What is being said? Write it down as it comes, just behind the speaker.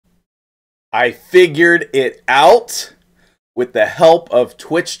I figured it out with the help of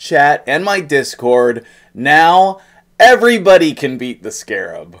Twitch chat and my Discord. Now, everybody can beat the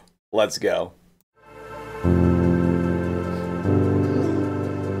Scarab. Let's go.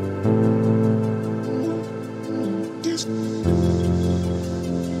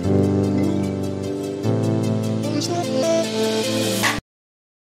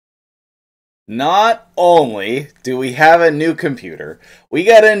 Not only do we have a new computer, we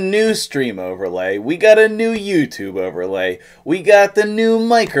got a new stream overlay, we got a new YouTube overlay, we got the new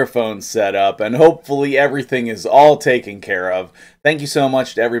microphone set up, and hopefully everything is all taken care of. Thank you so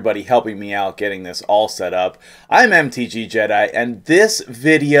much to everybody helping me out getting this all set up. I'm MTG Jedi, and this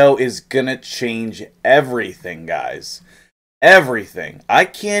video is gonna change everything, guys. Everything. I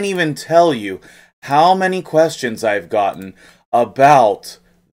can't even tell you how many questions I've gotten about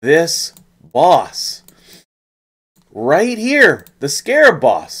this boss. Right here, the Scarab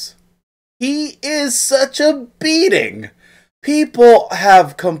boss. He is such a beating. People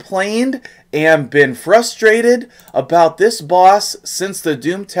have complained and been frustrated about this boss since the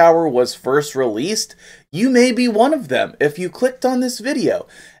Doom Tower was first released. You may be one of them if you clicked on this video.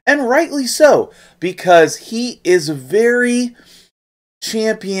 And rightly so, because he is very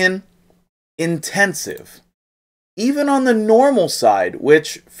champion intensive. Even on the normal side,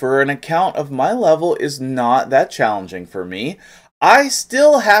 which for an account of my level is not that challenging for me, I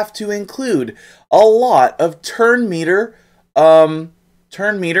still have to include a lot of turn meter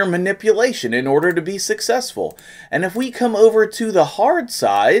manipulation in order to be successful. And if we come over to the hard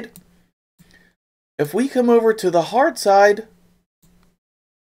side, where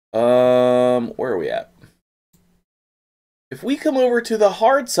are we at? If we come over to the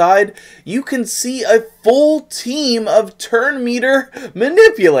hard side, you can see a full team of turn meter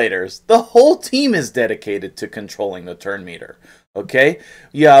manipulators. The whole team is dedicated to controlling the turn meter. Okay?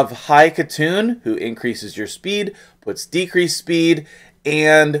 You have High Katoon, who increases your speed, puts decreased speed,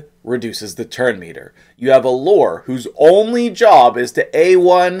 and reduces the turn meter. You have Allure, whose only job is to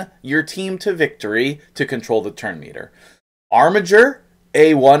A1 your team to victory to control the turn meter. Armiger,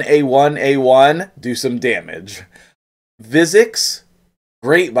 A1, A1, A1, do some damage. Vizix,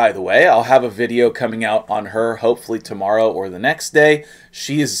 great by the way. I'll have a video coming out on her hopefully tomorrow or the next day.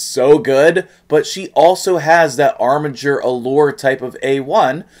 She is so good, but she also has that Armiger Allure type of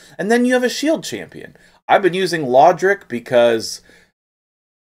A1. And then you have a shield champion. I've been using Lodric because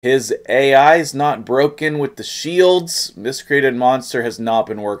his AI is not broken with the shields. Miscreated Monster has not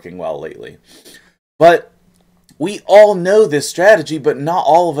been working well lately. But we all know this strategy, but not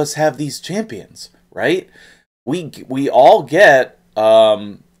all of us have these champions, right? We all get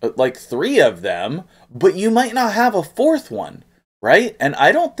like 3 of them, but you might not have a 4th one, right? And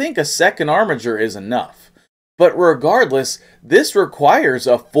I don't think a second Armiger is enough. But regardless, this requires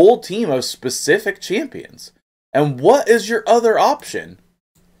a full team of specific champions. And what is your other option?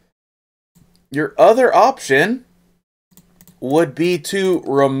 Your other option would be to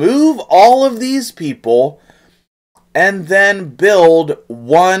remove all of these people and then build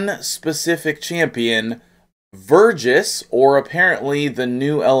one specific champion, Vergis, or apparently the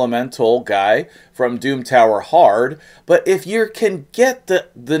new elemental guy from Doom Tower Hard. But if you can get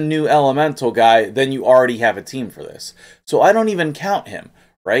the new elemental guy, then you already have a team for this. So I don't even count him,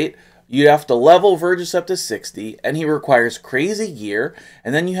 right? You have to level Vergis up to 60, and he requires crazy gear,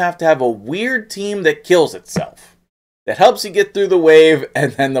 and then you have to have a weird team that kills itself. That helps you get through the wave,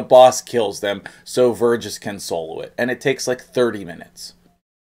 and then the boss kills them, so Vergis can solo it. And it takes like 30 minutes.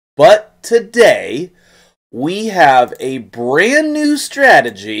 But today, we have a brand new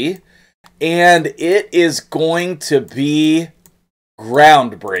strategy, and it is going to be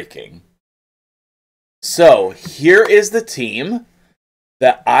groundbreaking. So, here is the team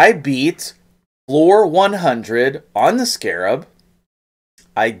that I beat floor 100 on the Scarab.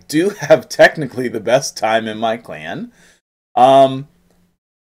 I do have technically the best time in my clan.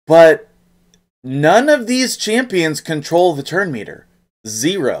 But none of these champions control the turn meter.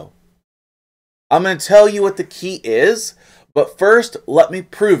 0. I'm going to tell you what the key is, but first, let me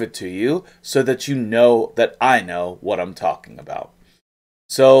prove it to you so that you know that I know what I'm talking about.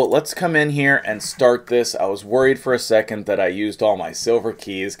 So let's come in here and start this. I was worried for a second that I used all my silver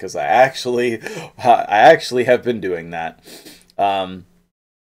keys because I actually have been doing that.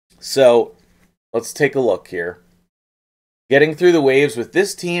 So let's take a look here. Getting through the waves with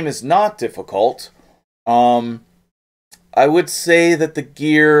this team is not difficult. I would say that the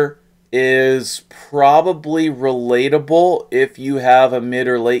gear is probably relatable if you have a mid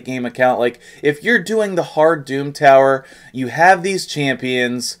or late game account. Like, if you're doing the hard Doom Tower, you have these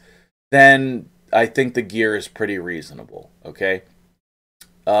champions, then I think the gear is pretty reasonable, okay?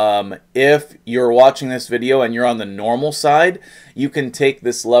 If you're watching this video and you're on the normal side, you can take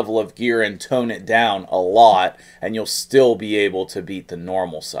this level of gear and tone it down a lot, and you'll still be able to beat the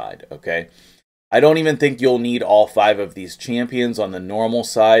normal side, okay? I don't even think you'll need all 5 of these champions on the normal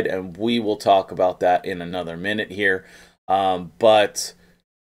side, and we will talk about that in another minute here. But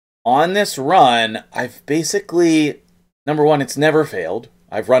on this run, I've basically, number 1, it's never failed.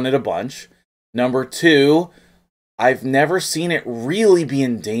 I've run it a bunch. Number 2, I've never seen it really be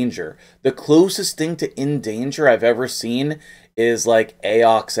in danger. The closest thing to in danger I've ever seen is like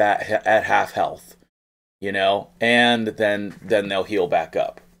Aox at half health, you know, and then they'll heal back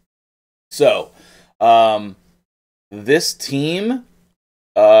up. So, this team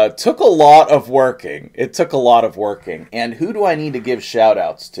took a lot of working. It took a lot of working. And who do I need to give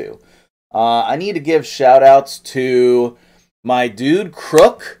shout-outs to? I need to give shout-outs to my dude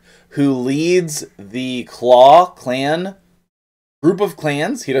Crook, who leads the Claw clan group of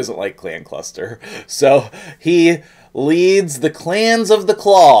clans. He doesn't like clan cluster. So he leads the clans of the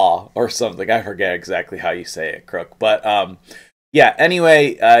Claw or something. I forget exactly how you say it, Crook. But yeah,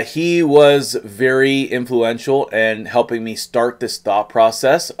 anyway, he was very influential in helping me start this thought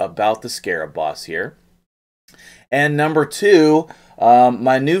process about the Scarab boss here. And number 2,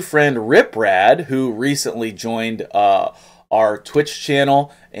 my new friend Riprad, who recently joined our Twitch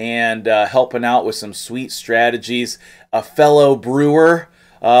channel and helping out with some sweet strategies. A fellow brewer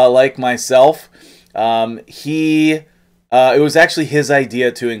like myself. It was actually his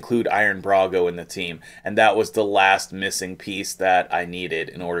idea to include Iron Brago in the team, and that was the last missing piece that I needed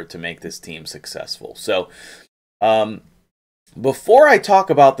in order to make this team successful. So, before I talk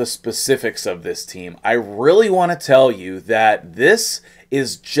about the specifics of this team, I really want to tell you that this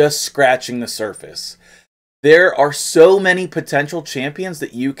is just scratching the surface. There are so many potential champions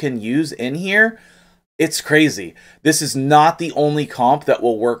that you can use in here. It's crazy. This is not the only comp that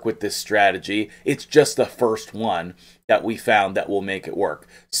will work with this strategy. It's just the first one that we found that will make it work.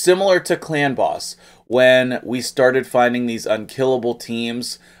 Similar to Clan Boss, when we started finding these unkillable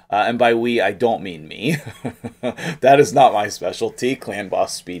teams, and by we, I don't mean me. That is not my specialty, Clan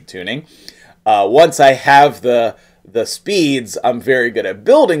Boss speed tuning. Once I have the speeds, I'm very good at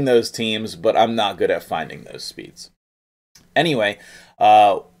building those teams, but I'm not good at finding those speeds. Anyway,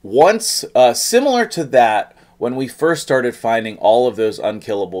 similar to that, when we first started finding all of those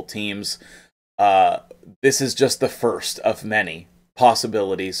unkillable teams, this is just the first of many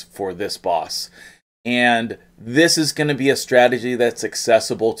possibilities for this boss. And this is going to be a strategy that's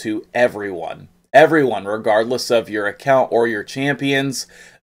accessible to everyone. Everyone, regardless of your account or your champions,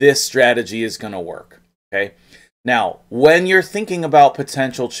 this strategy is going to work. Okay? Now, when you're thinking about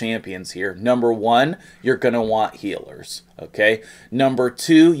potential champions here, number 1, you're going to want healers. Okay? Number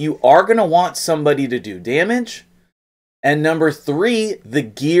 2, you are going to want somebody to do damage. And number 3, the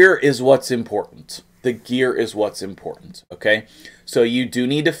gear is what's important. The gear is what's important, okay? So you do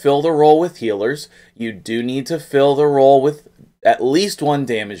need to fill the role with healers. You do need to fill the role with at least 1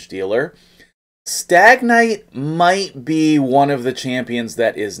 damage dealer. Stag Knight might be one of the champions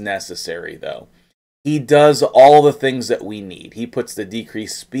that is necessary, though. He does all the things that we need. He puts the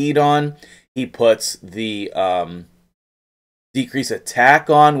decreased speed on. He puts the decreased attack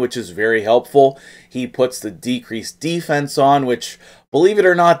on, which is very helpful. He puts the decreased defense on, which, believe it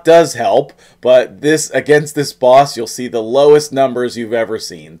or not, does help. But against this boss, you'll see the lowest numbers you've ever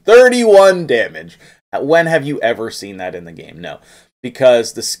seen. 31 damage. When have you ever seen that in the game? No.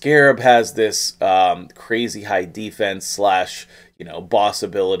 Because the Scarab has this crazy high defense / boss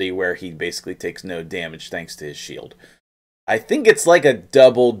ability where he basically takes no damage thanks to his shield. I think it's like a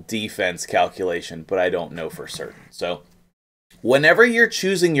double defense calculation, but I don't know for certain. So whenever you're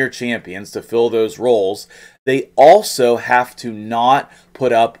choosing your champions to fill those roles, they also have to not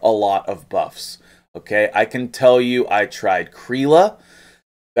put up a lot of buffs. Okay, I can tell you I tried Kreela.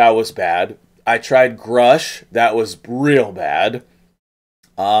 That was bad. I tried Grush. That was real bad.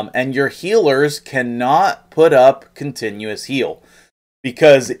 And your healers cannot put up continuous heal.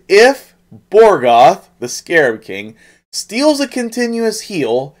 Because if Borgoth, the Scarab King, steals a continuous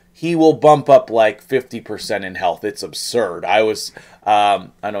heal, he will bump up like 50% in health. It's absurd. I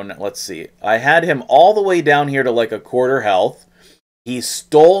don't know, let's see. I had him all the way down here to like a quarter health. He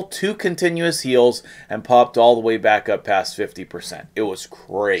stole 2 continuous heals and popped all the way back up past 50%. It was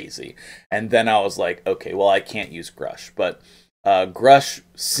crazy. And then I was like, okay, well, I can't use Grush. But Grush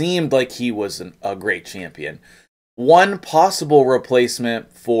seemed like he was a great champion. One possible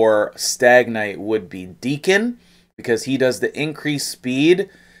replacement for Stag Knight would be Deacon, because he does the increased speed,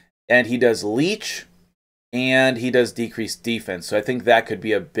 and he does leech, and he does decreased defense. So I think that could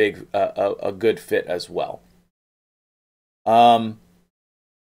be a good fit as well.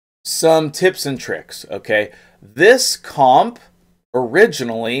 some tips and tricks, okay? This comp,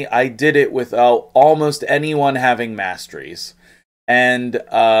 originally, I did it without almost anyone having masteries. And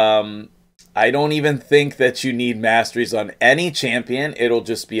I don't even think that you need masteries on any champion. It'll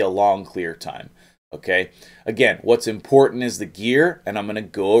just be a long clear time, okay? Again, what's important is the gear, and I'm going to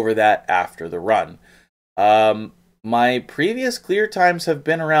go over that after the run. My previous clear times have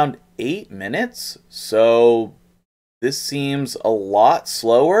been around 8 minutes, so this seems a lot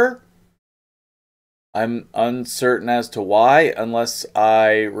slower. I'm uncertain as to why, unless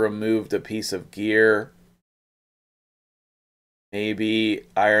I removed a piece of gear. Maybe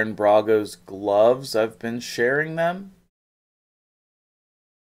Iron Brago's gloves, I've been sharing them.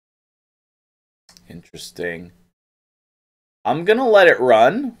 Interesting. I'm gonna let it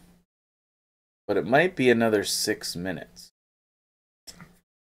run, but it might be another 6 minutes.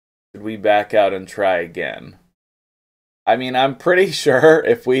 Should we back out and try again? I mean, I'm pretty sure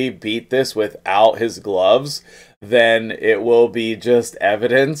if we beat this without his gloves, then it will be just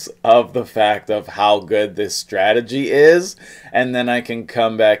evidence of the fact of how good this strategy is, and then I can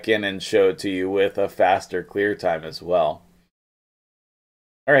come back in and show it to you with a faster clear time as well.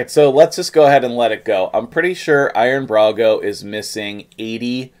 Alright, so let's just go ahead and let it go. I'm pretty sure Iron Brago is missing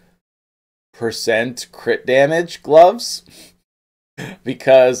 80% crit damage gloves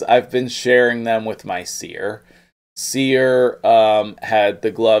because I've been sharing them with my Seer. Seer had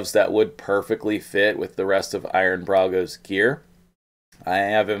the gloves that would perfectly fit with the rest of Iron Brago's gear. I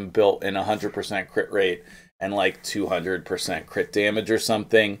have him built in 100% crit rate and like 200% crit damage or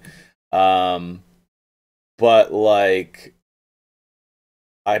something. But like,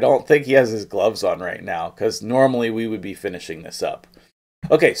 I don't think he has his gloves on right now because normally we would be finishing this up.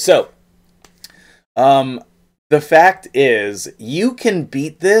 Okay, so the fact is, you can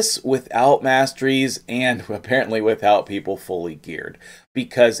beat this without masteries and apparently without people fully geared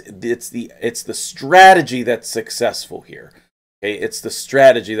because it's the strategy that's successful here. Okay, it's the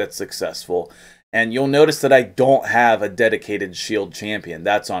strategy that's successful, and you'll notice that I don't have a dedicated shield champion.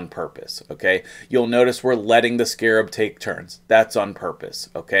 That's on purpose. Okay, you'll notice we're letting the Scarab take turns. That's on purpose.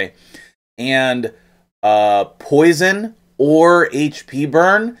 Okay, and poison or HP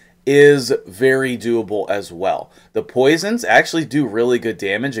burn is very doable as well. The poisons actually do really good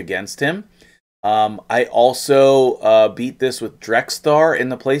damage against him. I also beat this with Drexstar in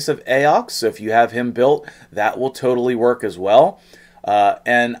the place of Aox, so if you have him built, that will totally work as well.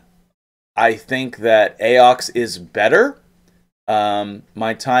 And I think that Aox is better.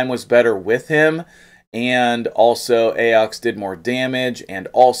 My time was better with him, and also Aox did more damage, and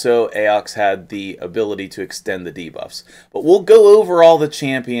also Aox had the ability to extend the debuffs. But we'll go over all the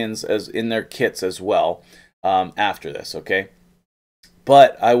champions as in their kits as well after this, okay?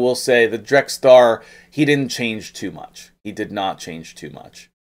 But I will say the Drexstar, he didn't change too much. He did not change too much.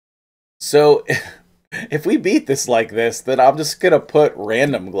 So if we beat this like this, then I'm just going to put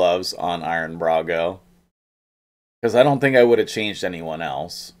random gloves on Iron Brago, because I don't think I would have changed anyone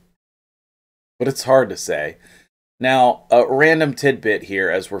else. But it's hard to say. Now, a random tidbit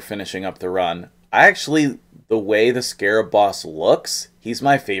here as we're finishing up the run. The way the Scarab boss looks, he's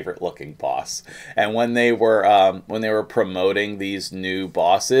my favorite looking boss. And when they were promoting these new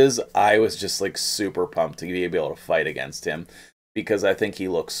bosses, I was just like super pumped to be able to fight against him because I think he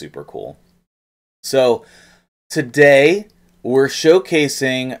looks super cool. So today we're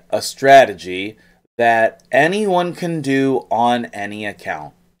showcasing a strategy that anyone can do on any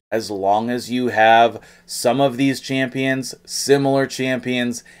account, as long as you have some of these champions, similar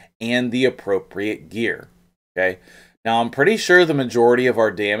champions, and the appropriate gear. Okay. Now, I'm pretty sure the majority of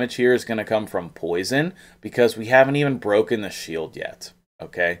our damage here is going to come from poison because we haven't even broken the shield yet.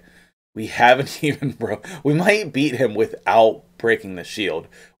 Okay. We haven't even we might beat him without breaking the shield,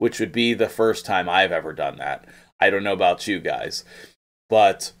 which would be the first time I've ever done that. I don't know about you guys,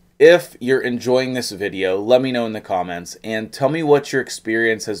 but if you're enjoying this video, let me know in the comments and tell me what your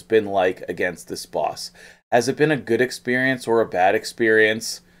experience has been like against this boss. Has it been a good experience or a bad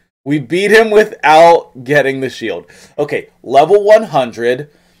experience? We beat him without getting the shield. Okay, level 100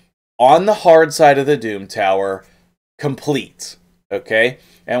 on the hard side of the Doom Tower, complete. Okay,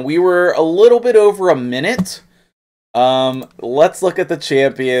 and we were a little bit over a minute. Let's look at the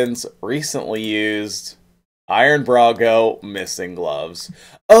champions recently used. Iron Brago, missing gloves.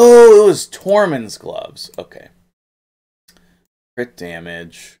 Oh, it was Tormund's gloves. Okay. Crit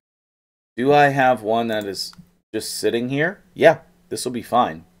damage. Do I have one that is just sitting here? Yeah, this will be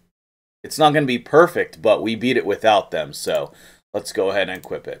fine. It's not going to be perfect, but we beat it without them, so let's go ahead and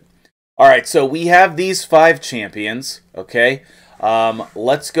equip it. Alright, so we have these 5 champions, okay?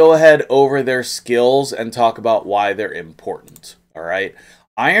 Let's go ahead over their skills and talk about why they're important, alright?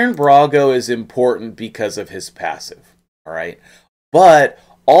 Iron Brago is important because of his passive, all right? But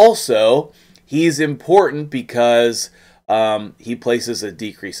also, he's important because he places a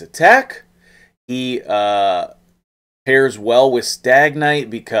decrease attack. He pairs well with Stagnite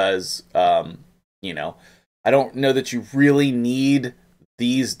because, you know, I don't know that you really need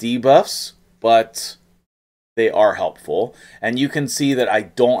these debuffs, but they are helpful. And you can see that I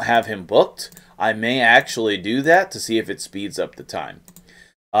don't have him booked. I may actually do that to see if it speeds up the time.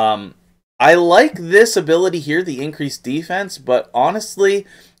 I like this ability here, the increased defense, but honestly,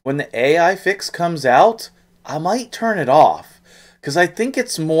 when the AI fix comes out, I might turn it off, because I think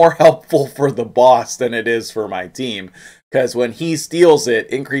it's more helpful for the boss than it is for my team, because when he steals it,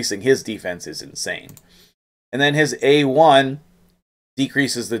 increasing his defense is insane. And then his A1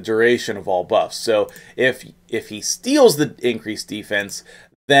 decreases the duration of all buffs. So if he steals the increased defense,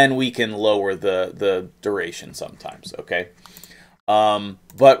 then we can lower the duration sometimes, okay?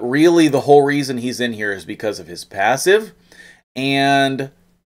 But really the whole reason he's in here is because of his passive, and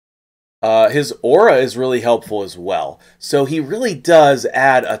his aura is really helpful as well. So he really does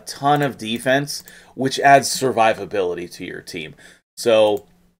add a ton of defense, which adds survivability to your team. So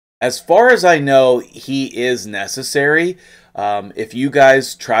as far as I know, he is necessary. If you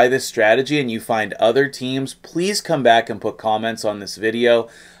guys try this strategy and you find other teams, please come back and put comments on this video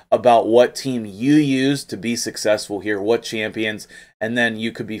about what team you use to be successful here, what champions, and then you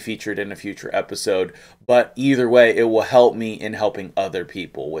could be featured in a future episode. But either way, it will help me in helping other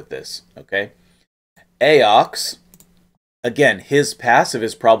people with this, okay? Aox, again, his passive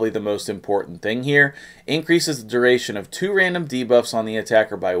is probably the most important thing here. Increases the duration of 2 random debuffs on the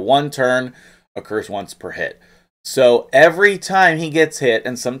attacker by 1 turn, occurs once per hit. So every time he gets hit,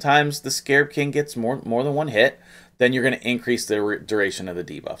 and sometimes the Scarab King gets more than 1 hit, then you're going to increase the duration of the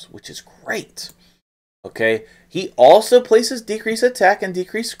debuffs, which is great. Okay, he also places decrease attack and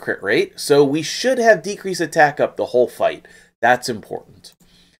decrease crit rate, so we should have decrease attack up the whole fight. That's important.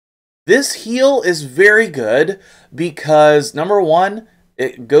 This heal is very good because, number 1,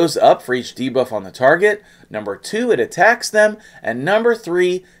 it goes up for each debuff on the target. Number 2, it attacks them. And number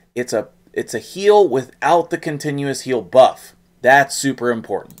 3, it's a heal without the continuous heal buff. That's super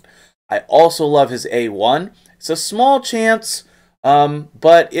important. I also love his A1. It's a small chance,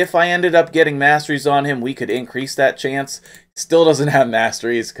 but if I ended up getting masteries on him, we could increase that chance. Still doesn't have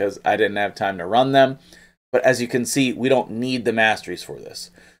masteries because I didn't have time to run them. But as you can see, we don't need the masteries for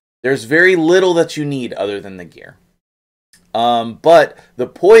this. There's very little that you need other than the gear. But the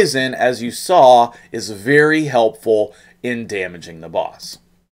poison, as you saw, is very helpful in damaging the boss.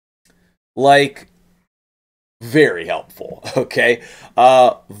 Like, very helpful, okay?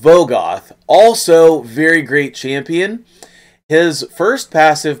 Vogoth, also very great champion. His first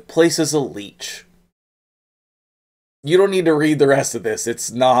passive places a leech. You don't need to read the rest of this.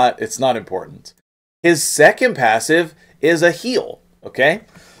 It's not important. His second passive is a heal, okay?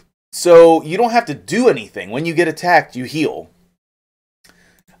 So you don't have to do anything. When you get attacked, you heal.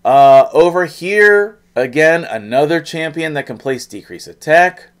 Over here, again, another champion that can place decrease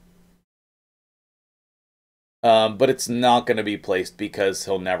attack. But it's not going to be placed because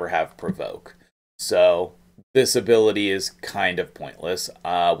he'll never have provoke. So this ability is kind of pointless.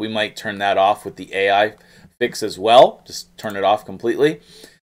 We might turn that off with the AI fix as well. Just turn it off completely.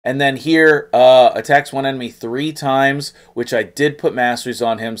 And then here, attacks one enemy 3 times, which I did put masteries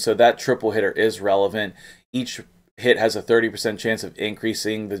on him, so that triple hitter is relevant. Each hit has a 30% chance of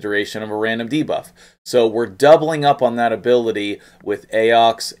increasing the duration of a random debuff. So we're doubling up on that ability with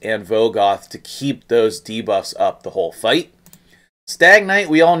Aox and Vogoth to keep those debuffs up the whole fight. Stagnite,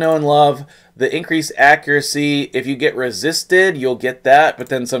 we all know and love. The increased accuracy, if you get resisted, you'll get that, but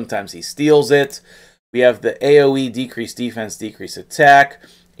then sometimes he steals it. We have the AoE, decreased defense, decreased attack,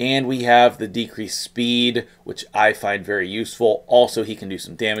 and we have the decreased speed, which I find very useful. Also, he can do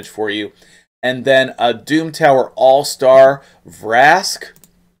some damage for you. And then a Doom Tower All-Star, Vrask.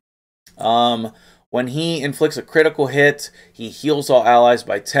 When he inflicts a critical hit, he heals all allies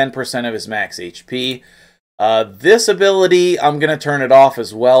by 10% of his max HP. This ability, I'm going to turn it off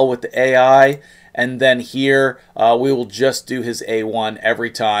as well with the AI. And then here, we will just do his A1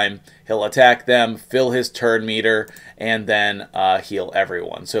 every time. He'll attack them, fill his turn meter, and then heal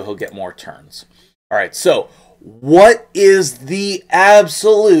everyone. So he'll get more turns. All right, so what is the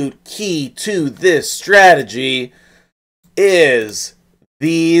absolute key to this strategy is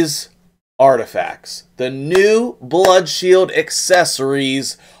these artifacts. The new Blood Shield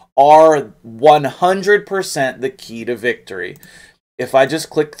accessories are 100% the key to victory. If I just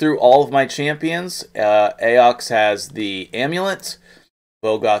click through all of my champions, Aox has the amulet,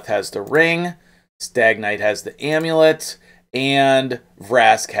 Vogoth has the ring, Stagnite has the amulet, and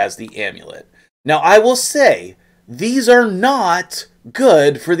Vrask has the amulet. Now, I will say, these are not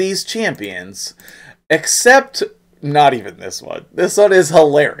good for these champions, except not even this one. This one is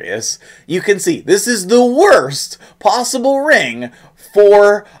hilarious. You can see, this is the worst possible ring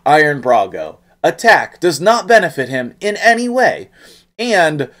for Iron Brago. Attack does not benefit him in any way.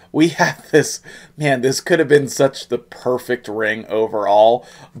 And we have this, man, this could have been such the perfect ring overall.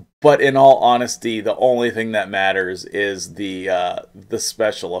 But in all honesty, the only thing that matters is the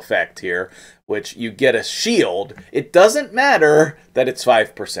special effect here, which you get a shield. It doesn't matter that it's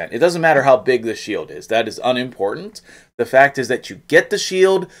 5%. It doesn't matter how big the shield is. That is unimportant. The fact is that you get the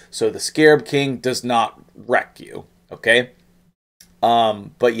shield, so the Scarab King does not wreck you, okay?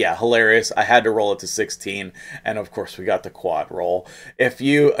 But yeah, hilarious. I had to roll it to 16, and of course we got the quad roll. If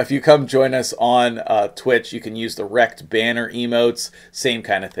you come join us on Twitch, you can use the wrecked banner emotes. Same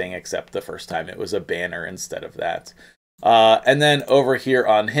kind of thing, except the first time it was a banner instead of that. And then over here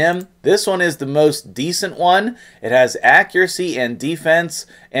on him, this one is the most decent one. It has accuracy and defense,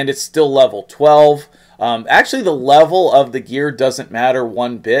 and it's still level 12. Actually, the level of the gear doesn't matter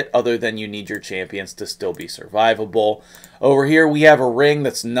one bit, other than you need your champions to still be survivable. Over here, we have a ring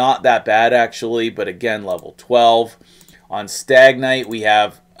that's not that bad, actually, but again, level 12. On Stagnite, we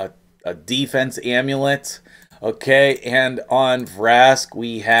have a defense amulet, okay, and on Vrask,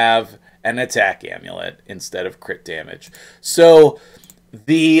 we have an attack amulet instead of crit damage. So,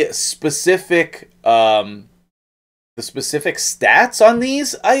 the specific stats on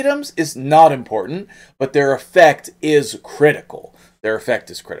these items is not important, but their effect is critical. Their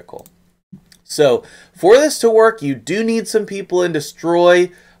effect is critical. So, for this to work, you do need some people in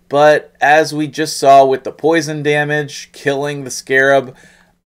Destroy, but as we just saw with the poison damage, killing the Scarab,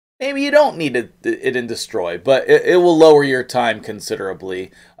 maybe you don't need it in Destroy, but it will lower your time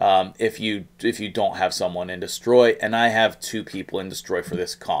considerably if you don't have someone in Destroy, and I have 2 people in Destroy for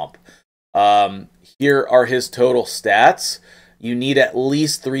this comp. Here are his total stats. You need at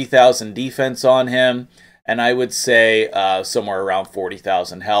least 3,000 defense on him, and I would say somewhere around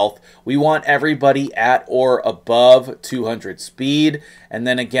 40,000 health. We want everybody at or above 200 speed, and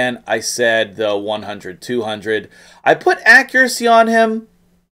then again, I said the 100, 200. I put accuracy on him.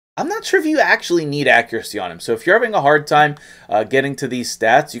 I'm not sure if you actually need accuracy on him, so if you're having a hard time getting to these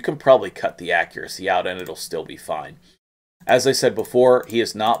stats, you can probably cut the accuracy out and it'll still be fine. As I said before, he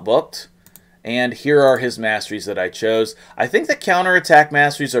is not booked. And here are his masteries that I chose. I think the counterattack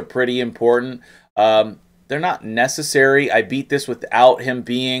masteries are pretty important. They're not necessary. I beat this without him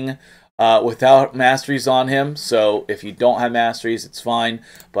being, without masteries on him. So if you don't have masteries, it's fine.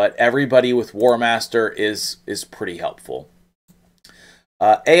 But everybody with War Master is pretty helpful.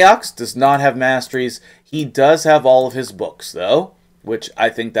 Aox does not have masteries. He does have all of his books, though, which I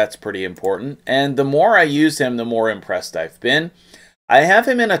think that's pretty important. And the more I use him, the more impressed I've been. I have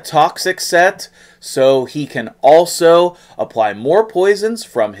him in a toxic set, so he can also apply more poisons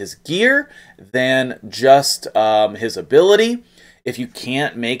from his gear than just his ability. If you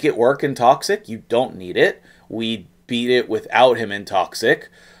can't make it work in toxic, you don't need it. We beat it without him in toxic.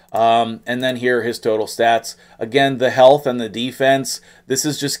 And then here are his total stats. Again, the health and the defense, this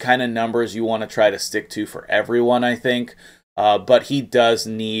is just kind of numbers you want to try to stick to for everyone, I think. But he does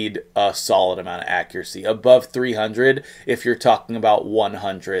need a solid amount of accuracy, above 300 if you're talking about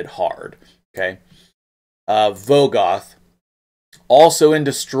 100 hard, okay? Vogoth, also in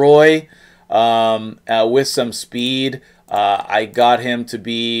Destroy, with some speed. I got him to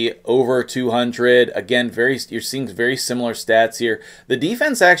be over 200. Again, you're seeing very similar stats here. The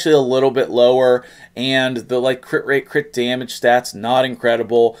defense actually a little bit lower, and the crit rate, crit damage stats not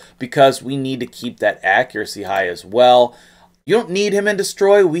incredible because we need to keep that accuracy high as well. You don't need him in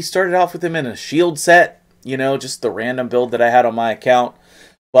Destroy. We started off with him in a shield set, you know, just the random build that I had on my account.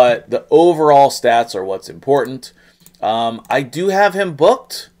 But the overall stats are what's important. I do have him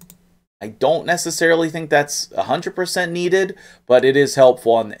booked. I don't necessarily think that's 100% needed, but it is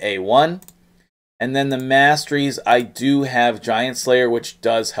helpful on the A1. And then the masteries, I do have Giant Slayer, which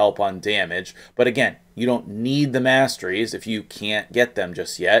does help on damage. But again, you don't need the masteries if you can't get them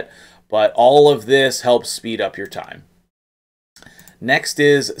just yet. But all of this helps speed up your time. Next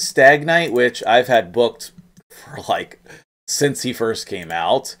is Stagnite, which I've had booked for since he first came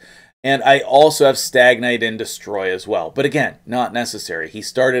out. And I also have Stagnite and Destroy as well. But again, not necessary. He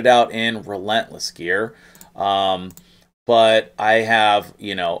started out in Relentless gear. But I have,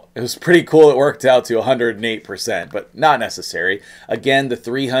 you know, it was pretty cool. It worked out to 108%, but not necessary. Again, the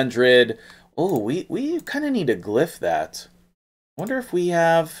 300. Oh, we kind of need to glyph that. I wonder if we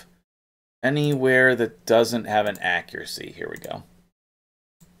have anywhere that doesn't have an accuracy. Here we go.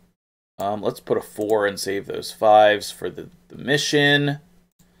 Let's put a 4 and save those 5s for the mission.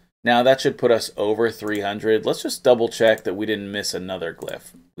 Now that should put us over 300. Let's just double check that we didn't miss another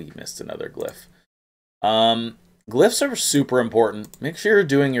glyph. We missed another glyph. Glyphs are super important. Make sure you're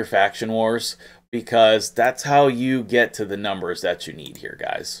doing your faction wars, because that's how you get to the numbers that you need here,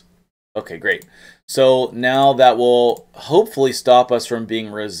 guys. Okay, great. So now that will hopefully stop us from being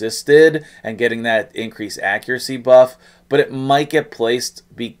resisted and getting that increased accuracy buff, but it might get placed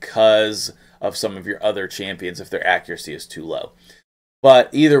because of some of your other champions if their accuracy is too low. But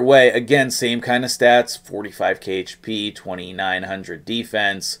either way, again, same kind of stats, 45k HP, 2900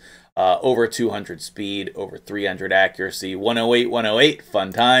 defense, over 200 speed, over 300 accuracy, 108, 108,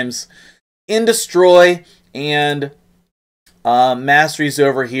 fun times. In Destroy, and masteries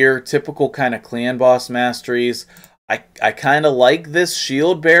over here, typical kind of clan boss masteries. I kind of like this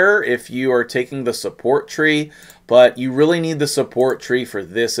shield bearer if you are taking the support tree, but you really need the support tree for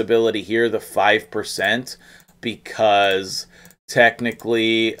this ability here, the 5%, because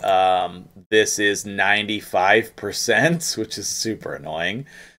technically this is 95%, which is super annoying.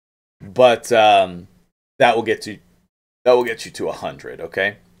 But that will get you to 100,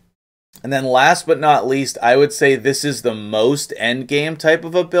 okay? And then last but not least, I would say this is the most endgame type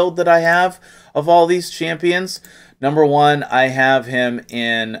of a build that I have of all these champions. Number one, I have him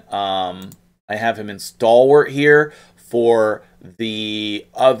in Stalwart here for the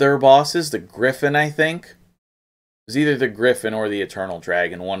other bosses, the Griffin, I think. It was either the Griffin or the Eternal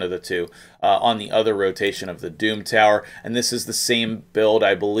Dragon, one of the two, on the other rotation of the Doom Tower. And this is the same build,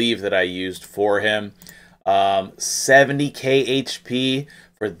 I believe, that I used for him. 70k HP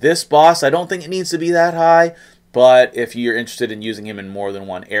for this boss. I don't think it needs to be that high, but if you're interested in using him in more than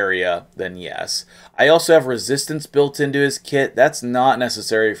one area, then yes. I also have resistance built into his kit. That's not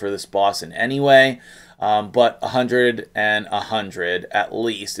necessary for this boss in any way, but 100 and 100 at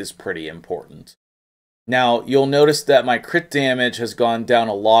least is pretty important. Now, you'll notice that my crit damage has gone down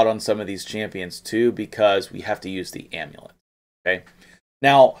a lot on some of these champions too, because we have to use the amulet. Okay.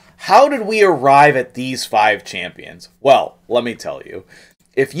 Now, how did we arrive at these 5 champions? Well, let me tell you.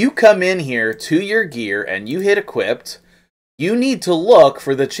 If you come in here to your gear and you hit equipped, you need to look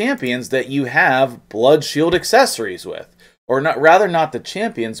for the champions that you have blood shield accessories with. Or not the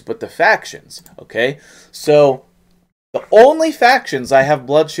champions, but the factions. Okay? So, the only factions I have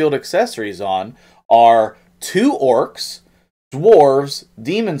blood shield accessories on are 2 orcs, dwarves,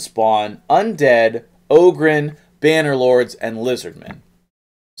 demon spawn, undead, ogren, bannerlords, and lizardmen.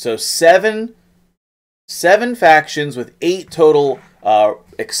 So 7 factions with 8 total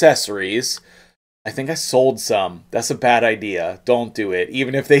accessories. I think I sold some. That's a bad idea. Don't do it.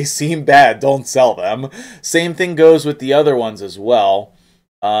 Even if they seem bad, don't sell them. Same thing goes with the other ones as well.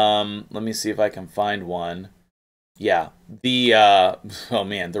 Let me see if I can find one. Yeah, oh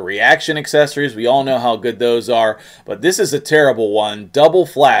man, the reaction accessories, we all know how good those are, but this is a terrible one. Double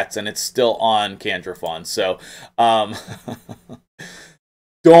flats, and it's still on Candrafon. So,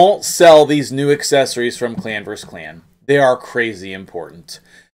 don't sell these new accessories from Clan vs. Clan. They are crazy important.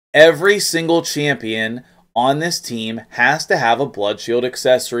 Every single champion on this team has to have a blood shield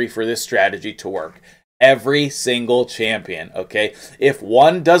accessory for this strategy to work. Every single champion, okay? If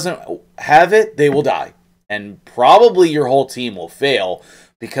one doesn't have it, they will die. And probably your whole team will fail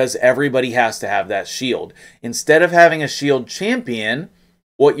because everybody has to have that shield. Instead of having a shield champion,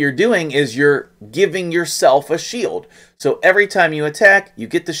 what you're doing is you're giving yourself a shield. So every time you attack, you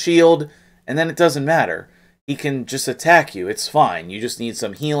get the shield, and then it doesn't matter. He can just attack you. It's fine. You just need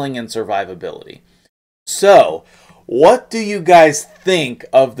some healing and survivability. So, what do you guys think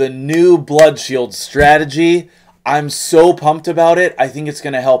of the new Blood Shield strategy? I'm so pumped about it. I think it's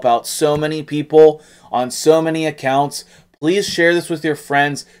going to help out so many people on so many accounts. Please share this with your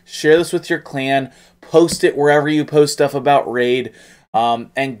friends. Share this with your clan. Post it wherever you post stuff about Raid.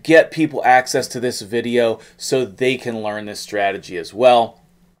 And get people access to this video so they can learn this strategy as well.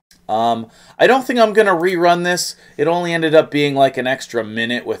 I don't think I'm going to rerun this. It only ended up being like an extra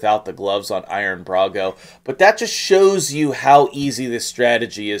minute without the gloves on Iron Brago. But that just shows you how easy this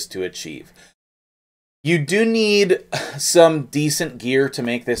strategy is to achieve. You do need some decent gear to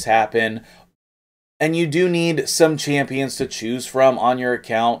make this happen. And you do need some champions to choose from on your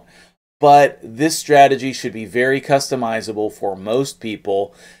account. But this strategy should be very customizable for most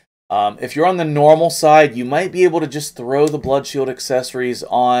people. If you're on the normal side, you might be able to just throw the Blood Shield accessories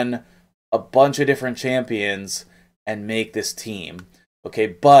on a bunch of different champions and make this team. Okay,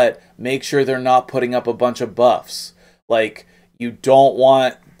 but make sure they're not putting up a bunch of buffs. Like, you don't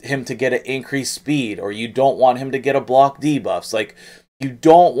want him to get an increased speed, or you don't want him to get a block debuffs. Like, you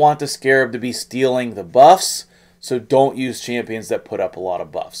don't want the Scarab to be stealing the buffs, So don't use champions that put up a lot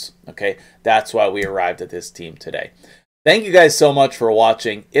of buffs. Okay, that's why we arrived at this team today. Thank you guys so much for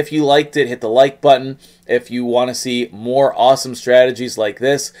watching. If you liked it, hit the like button. If you want to see more awesome strategies like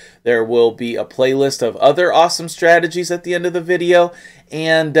this, there will be a playlist of other awesome strategies at the end of the video.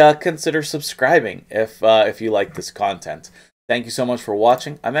 And consider subscribing if you like this content. Thank you so much for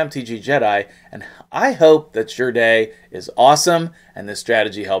watching. I'm MTG Jedi, and I hope that your day is awesome and this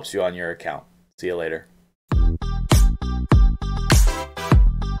strategy helps you on your account. See you later.